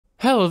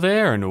Hello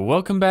there and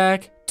welcome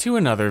back to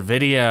another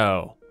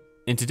video.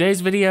 In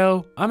today's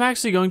video, I'm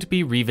actually going to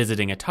be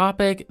revisiting a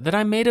topic that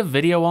I made a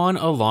video on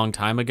a long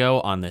time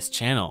ago on this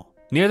channel.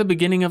 Near the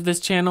beginning of this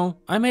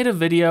channel, I made a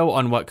video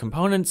on what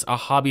components a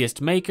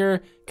hobbyist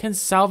maker can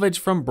salvage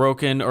from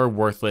broken or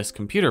worthless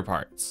computer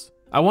parts.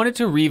 I wanted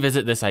to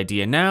revisit this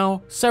idea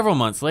now, several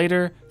months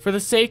later, for the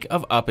sake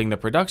of upping the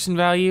production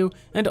value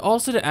and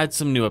also to add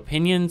some new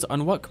opinions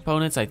on what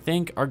components I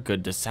think are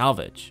good to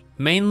salvage.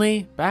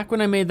 Mainly, back when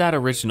I made that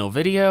original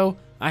video,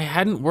 I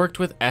hadn't worked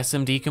with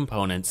SMD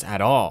components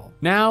at all.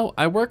 Now,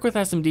 I work with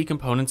SMD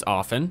components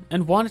often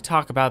and want to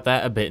talk about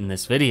that a bit in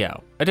this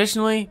video.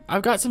 Additionally,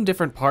 I've got some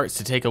different parts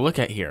to take a look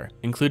at here,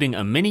 including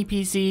a mini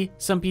PC,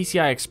 some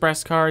PCI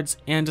Express cards,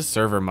 and a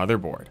server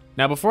motherboard.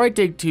 Now, before I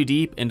dig too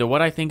deep into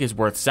what I think is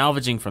worth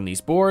salvaging from these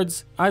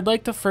boards, I'd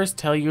like to first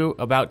tell you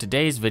about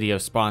today's video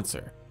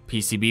sponsor,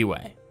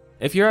 PCBWay.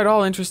 If you're at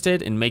all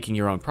interested in making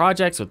your own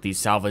projects with these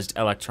salvaged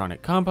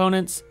electronic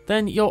components,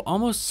 then you'll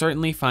almost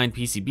certainly find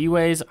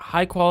PCBWay's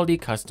high-quality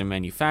custom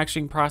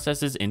manufacturing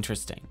processes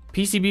interesting.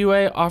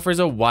 PCBWay offers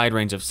a wide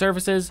range of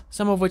services,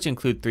 some of which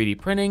include 3D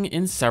printing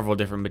in several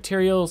different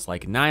materials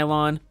like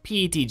nylon,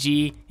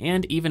 PETG,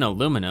 and even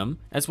aluminum,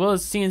 as well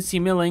as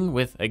CNC milling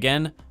with,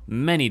 again,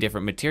 many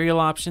different material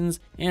options,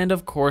 and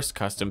of course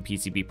custom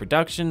PCB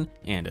production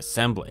and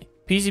assembly.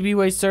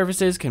 PCBWay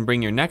services can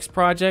bring your next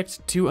project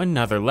to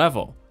another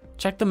level.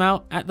 Check them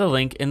out at the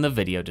link in the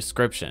video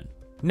description.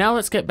 Now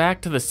let's get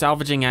back to the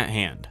salvaging at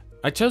hand.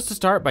 I chose to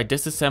start by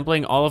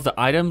disassembling all of the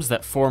items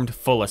that formed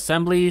full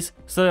assemblies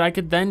so that I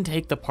could then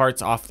take the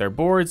parts off their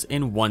boards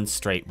in one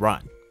straight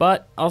run.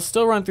 But I'll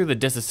still run through the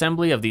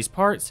disassembly of these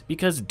parts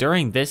because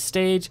during this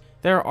stage,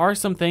 there are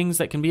some things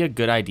that can be a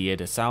good idea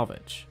to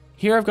salvage.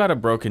 Here I've got a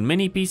broken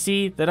mini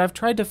PC that I've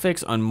tried to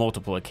fix on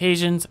multiple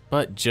occasions,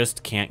 but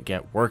just can't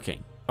get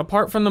working.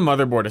 Apart from the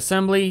motherboard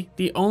assembly,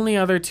 the only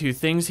other two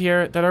things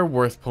here that are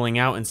worth pulling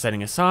out and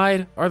setting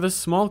aside are the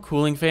small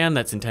cooling fan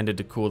that's intended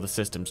to cool the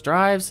system's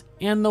drives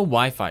and the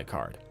Wi-Fi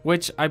card,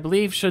 which I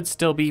believe should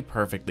still be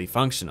perfectly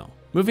functional.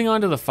 Moving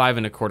on to the 5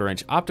 1/4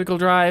 inch optical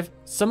drive,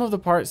 some of the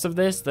parts of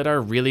this that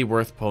are really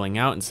worth pulling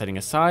out and setting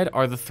aside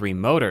are the 3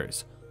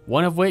 motors,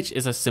 one of which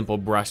is a simple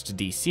brushed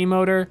DC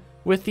motor,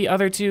 with the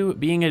other 2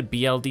 being a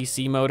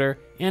BLDC motor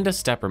and a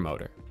stepper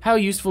motor. How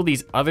useful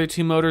these other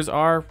 2 motors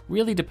are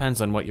really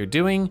depends on what you're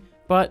doing,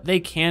 but they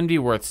can be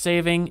worth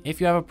saving if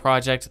you have a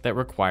project that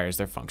requires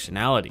their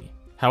functionality.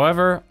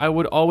 However, I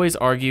would always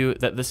argue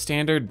that the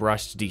standard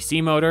brushed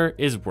DC motor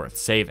is worth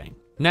saving.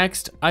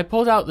 Next, I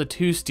pulled out the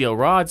 2 steel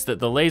rods that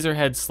the laser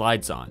head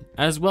slides on,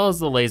 as well as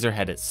the laser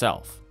head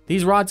itself.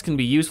 These rods can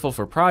be useful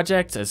for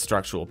projects as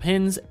structural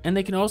pins, and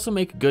they can also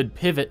make good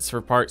pivots for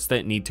parts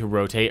that need to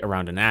rotate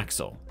around an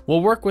axle.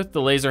 We'll work with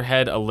the laser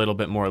head a little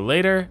bit more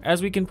later,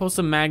 as we can pull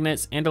some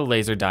magnets and a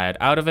laser diode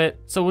out of it,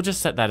 so we'll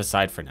just set that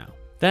aside for now.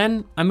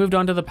 Then, I moved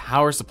on to the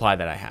power supply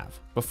that I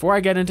have. Before I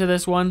get into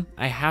this one,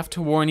 I have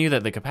to warn you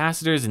that the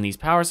capacitors in these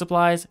power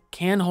supplies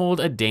can hold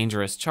a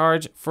dangerous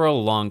charge for a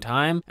long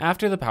time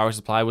after the power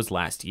supply was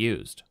last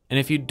used. And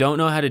if you don't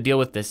know how to deal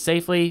with this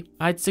safely,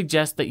 I'd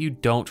suggest that you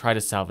don't try to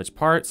salvage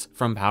parts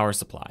from power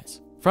supplies.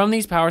 From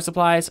these power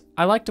supplies,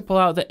 I like to pull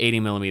out the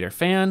 80mm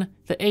fan,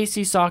 the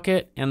AC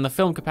socket, and the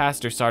film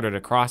capacitor soldered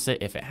across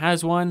it if it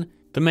has one,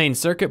 the main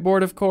circuit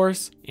board of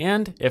course,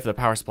 and if the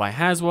power supply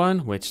has one,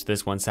 which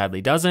this one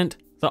sadly doesn't,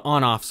 the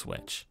on-off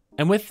switch.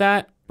 And with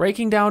that,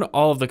 breaking down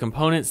all of the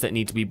components that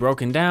need to be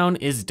broken down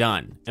is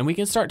done, and we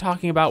can start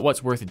talking about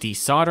what's worth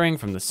desoldering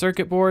from the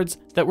circuit boards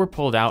that were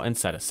pulled out and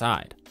set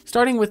aside.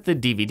 Starting with the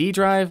DVD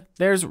drive,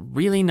 there's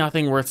really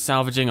nothing worth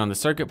salvaging on the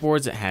circuit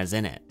boards it has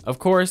in it. Of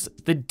course,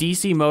 the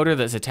DC motor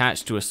that's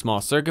attached to a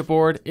small circuit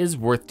board is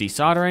worth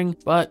desoldering,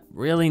 but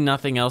really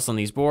nothing else on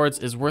these boards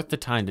is worth the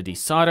time to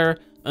desolder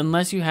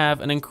unless you have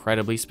an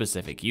incredibly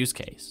specific use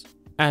case.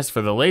 As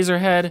for the laser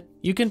head,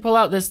 you can pull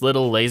out this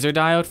little laser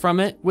diode from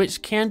it,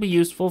 which can be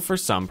useful for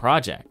some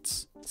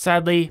projects.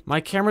 Sadly,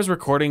 my camera's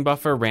recording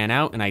buffer ran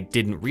out and I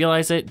didn't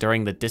realize it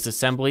during the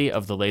disassembly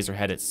of the laser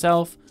head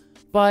itself,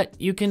 but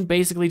you can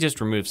basically just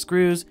remove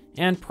screws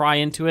and pry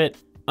into it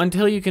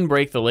until you can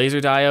break the laser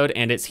diode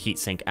and its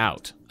heatsink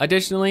out.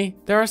 Additionally,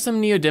 there are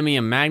some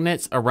neodymium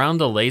magnets around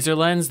the laser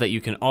lens that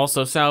you can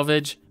also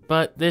salvage,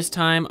 but this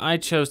time I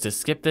chose to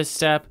skip this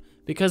step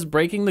because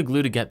breaking the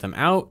glue to get them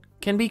out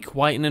can be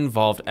quite an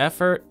involved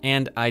effort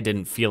and I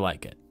didn't feel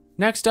like it.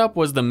 Next up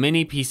was the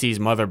mini PC's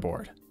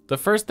motherboard. The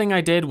first thing I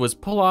did was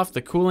pull off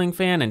the cooling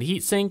fan and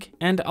heatsink,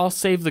 and I'll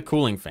save the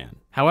cooling fan.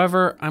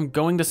 However, I'm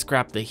going to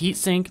scrap the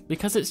heatsink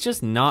because it's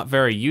just not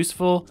very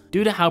useful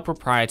due to how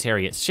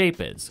proprietary its shape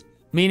is,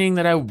 meaning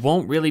that I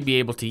won't really be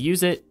able to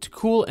use it to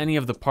cool any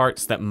of the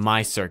parts that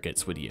my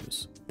circuits would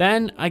use.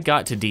 Then I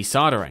got to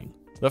desoldering.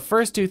 The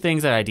first 2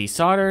 things that I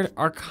desoldered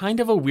are kind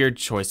of a weird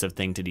choice of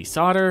thing to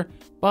desolder,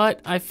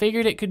 but I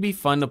figured it could be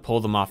fun to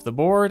pull them off the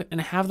board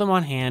and have them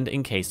on hand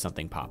in case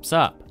something pops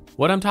up.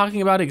 What I'm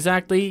talking about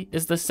exactly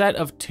is the set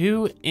of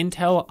 2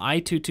 Intel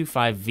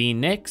i225V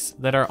NICs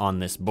that are on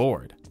this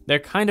board. They're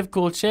kind of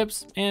cool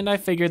chips, and I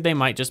figured they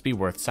might just be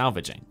worth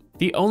salvaging.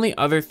 The only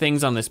other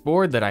things on this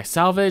board that I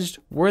salvaged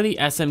were the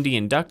SMD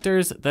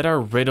inductors that are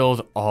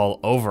riddled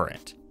all over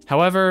it.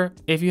 However,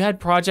 if you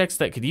had projects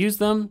that could use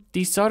them,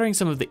 desoldering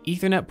some of the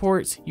Ethernet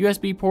ports,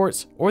 USB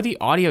ports, or the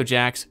audio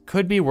jacks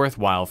could be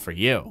worthwhile for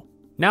you.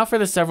 Now for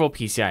the several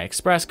PCI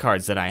Express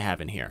cards that I have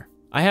in here.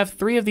 I have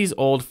 3 of these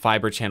old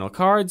fiber channel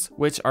cards,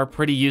 which are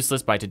pretty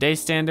useless by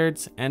today's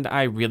standards, and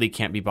I really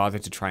can't be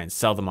bothered to try and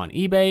sell them on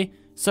eBay,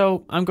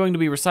 so I'm going to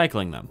be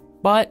recycling them.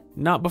 But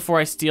not before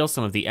I steal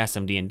some of the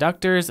SMD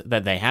inductors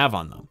that they have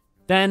on them.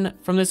 Then,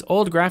 from this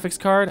old graphics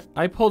card,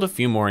 I pulled a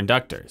few more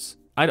inductors.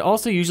 I'd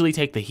also usually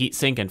take the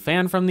heatsink and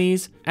fan from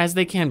these, as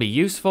they can be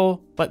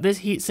useful, but this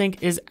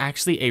heatsink is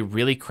actually a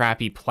really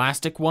crappy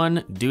plastic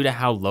one due to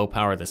how low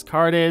power this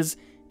card is,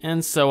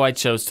 and so I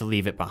chose to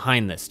leave it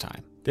behind this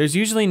time. There's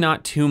usually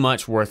not too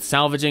much worth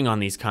salvaging on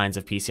these kinds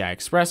of PCI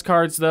Express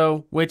cards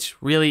though,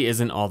 which really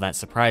isn't all that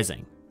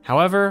surprising.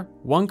 However,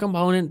 one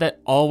component that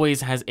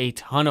always has a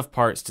ton of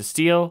parts to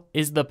steal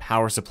is the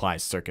power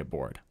supply's circuit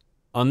board.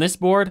 On this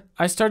board,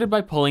 I started by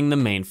pulling the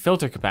main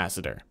filter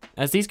capacitor,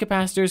 as these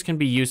capacitors can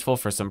be useful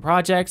for some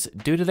projects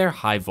due to their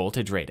high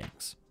voltage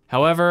ratings.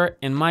 However,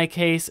 in my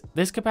case,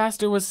 this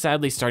capacitor was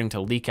sadly starting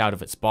to leak out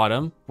of its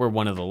bottom, where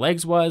one of the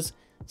legs was,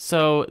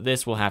 so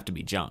this will have to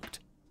be junked.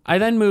 I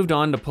then moved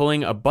on to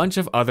pulling a bunch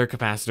of other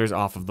capacitors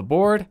off of the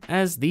board,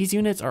 as these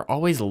units are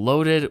always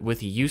loaded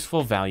with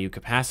useful value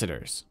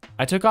capacitors.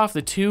 I took off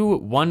the 2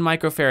 1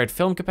 microfarad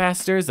film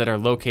capacitors that are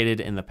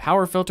located in the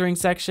power filtering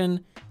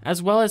section,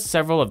 as well as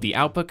several of the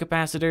output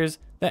capacitors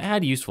that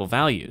had useful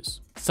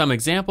values. Some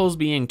examples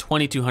being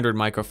 2200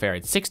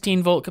 microfarad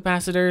 16 volt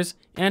capacitors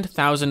and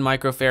 1000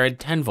 microfarad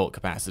 10 volt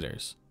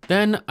capacitors.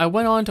 Then I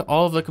went on to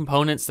all of the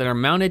components that are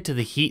mounted to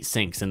the heat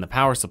sinks in the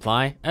power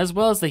supply, as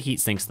well as the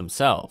heat sinks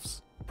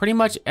themselves. Pretty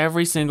much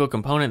every single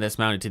component that's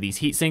mounted to these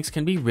heat sinks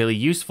can be really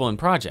useful in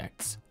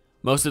projects.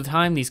 Most of the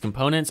time, these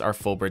components are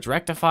full bridge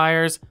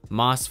rectifiers,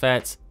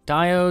 MOSFETs,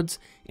 diodes,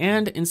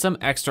 and in some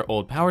extra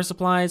old power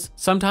supplies,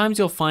 sometimes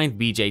you'll find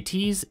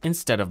BJTs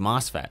instead of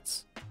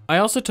MOSFETs. I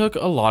also took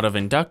a lot of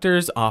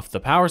inductors off the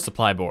power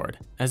supply board,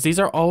 as these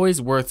are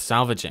always worth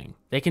salvaging.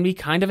 They can be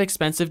kind of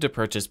expensive to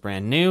purchase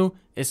brand new,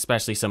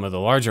 especially some of the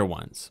larger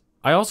ones.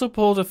 I also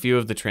pulled a few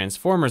of the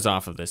transformers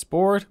off of this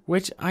board,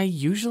 which I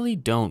usually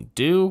don't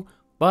do,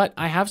 but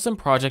I have some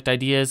project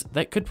ideas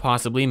that could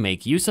possibly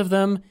make use of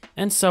them,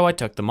 and so I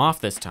took them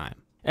off this time.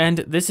 And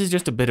this is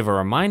just a bit of a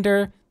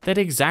reminder that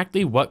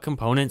exactly what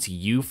components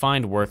you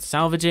find worth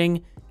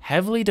salvaging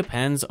heavily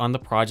depends on the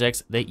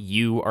projects that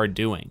you are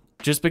doing.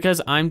 Just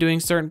because I'm doing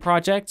certain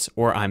projects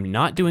or I'm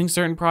not doing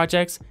certain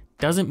projects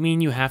doesn't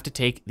mean you have to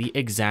take the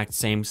exact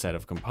same set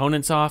of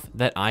components off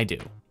that I do.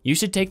 You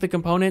should take the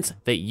components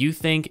that you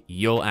think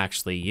you'll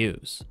actually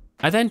use.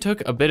 I then took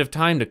a bit of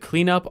time to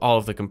clean up all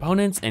of the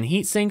components and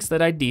heat sinks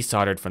that I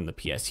desoldered from the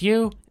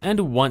PSU,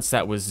 and once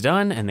that was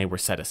done and they were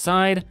set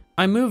aside,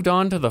 I moved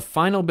on to the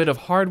final bit of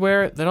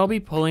hardware that I'll be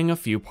pulling a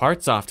few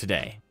parts off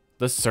today,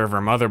 the server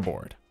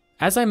motherboard.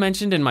 As I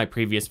mentioned in my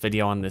previous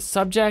video on this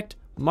subject,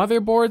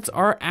 motherboards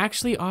are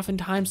actually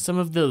oftentimes some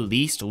of the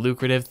least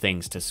lucrative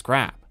things to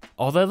scrap.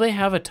 Although they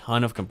have a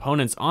ton of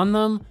components on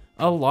them,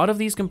 a lot of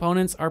these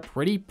components are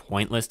pretty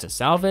pointless to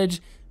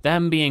salvage,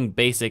 them being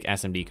basic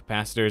SMD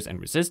capacitors and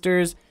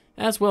resistors,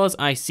 as well as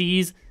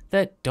ICs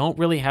that don't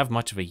really have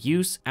much of a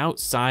use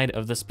outside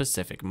of the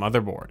specific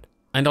motherboard.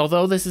 And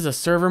although this is a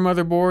server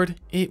motherboard,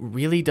 it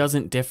really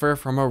doesn't differ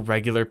from a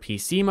regular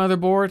PC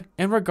motherboard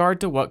in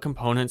regard to what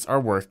components are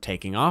worth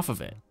taking off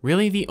of it.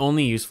 Really, the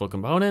only useful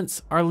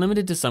components are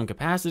limited to some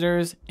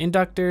capacitors,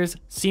 inductors,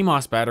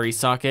 CMOS battery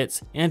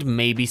sockets, and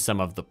maybe some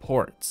of the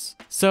ports.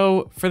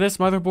 So for this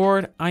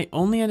motherboard, I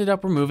only ended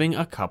up removing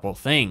a couple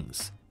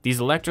things. These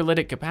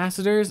electrolytic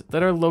capacitors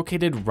that are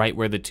located right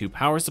where the 2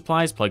 power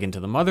supplies plug into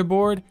the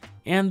motherboard,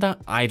 and the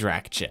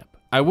iDRAC chip.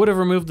 I would have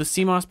removed the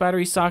CMOS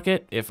battery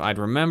socket if I'd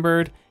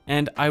remembered,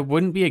 and I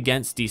wouldn't be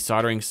against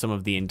desoldering some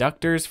of the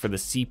inductors for the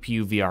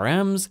CPU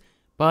VRMs,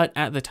 but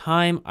at the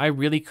time I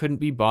really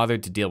couldn't be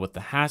bothered to deal with the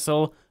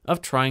hassle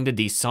of trying to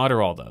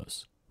desolder all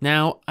those.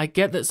 Now, I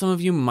get that some of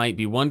you might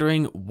be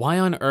wondering why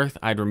on earth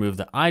I'd remove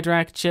the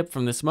iDRAC chip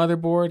from this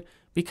motherboard,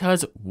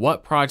 because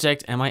what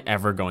project am I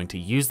ever going to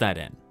use that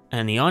in?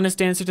 And the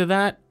honest answer to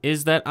that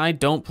is that I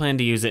don't plan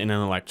to use it in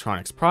an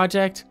electronics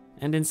project,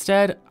 and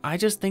instead, I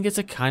just think it's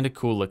a kinda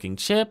cool looking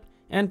chip,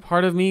 and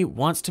part of me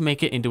wants to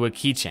make it into a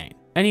keychain.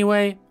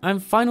 Anyway, I'm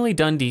finally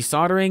done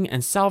desoldering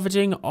and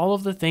salvaging all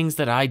of the things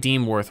that I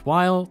deem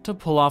worthwhile to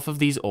pull off of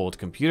these old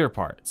computer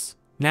parts.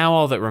 Now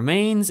all that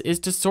remains is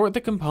to sort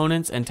the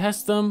components and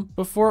test them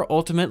before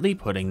ultimately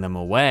putting them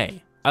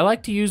away. I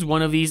like to use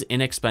one of these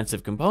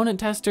inexpensive component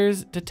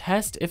testers to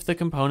test if the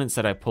components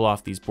that I pull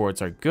off these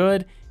boards are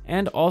good,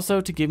 and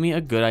also to give me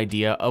a good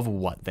idea of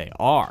what they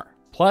are.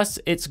 Plus,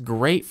 it's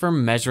great for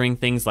measuring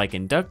things like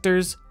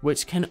inductors,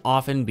 which can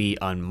often be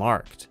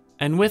unmarked.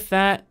 And with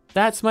that,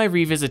 that's my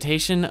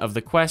revisitation of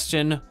the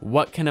question,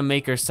 what can a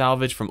maker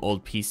salvage from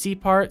old PC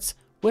parts,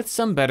 with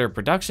some better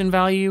production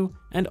value,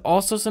 and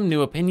also some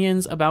new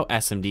opinions about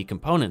SMD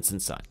components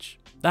and such.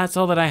 that's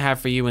all that I have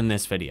for you in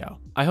this video.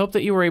 I hope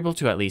that you were able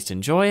to at least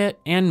enjoy it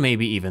and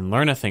maybe even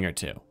learn a thing or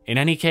two. In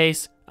any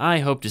case, I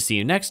hope to see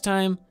you next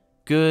time.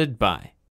 Goodbye.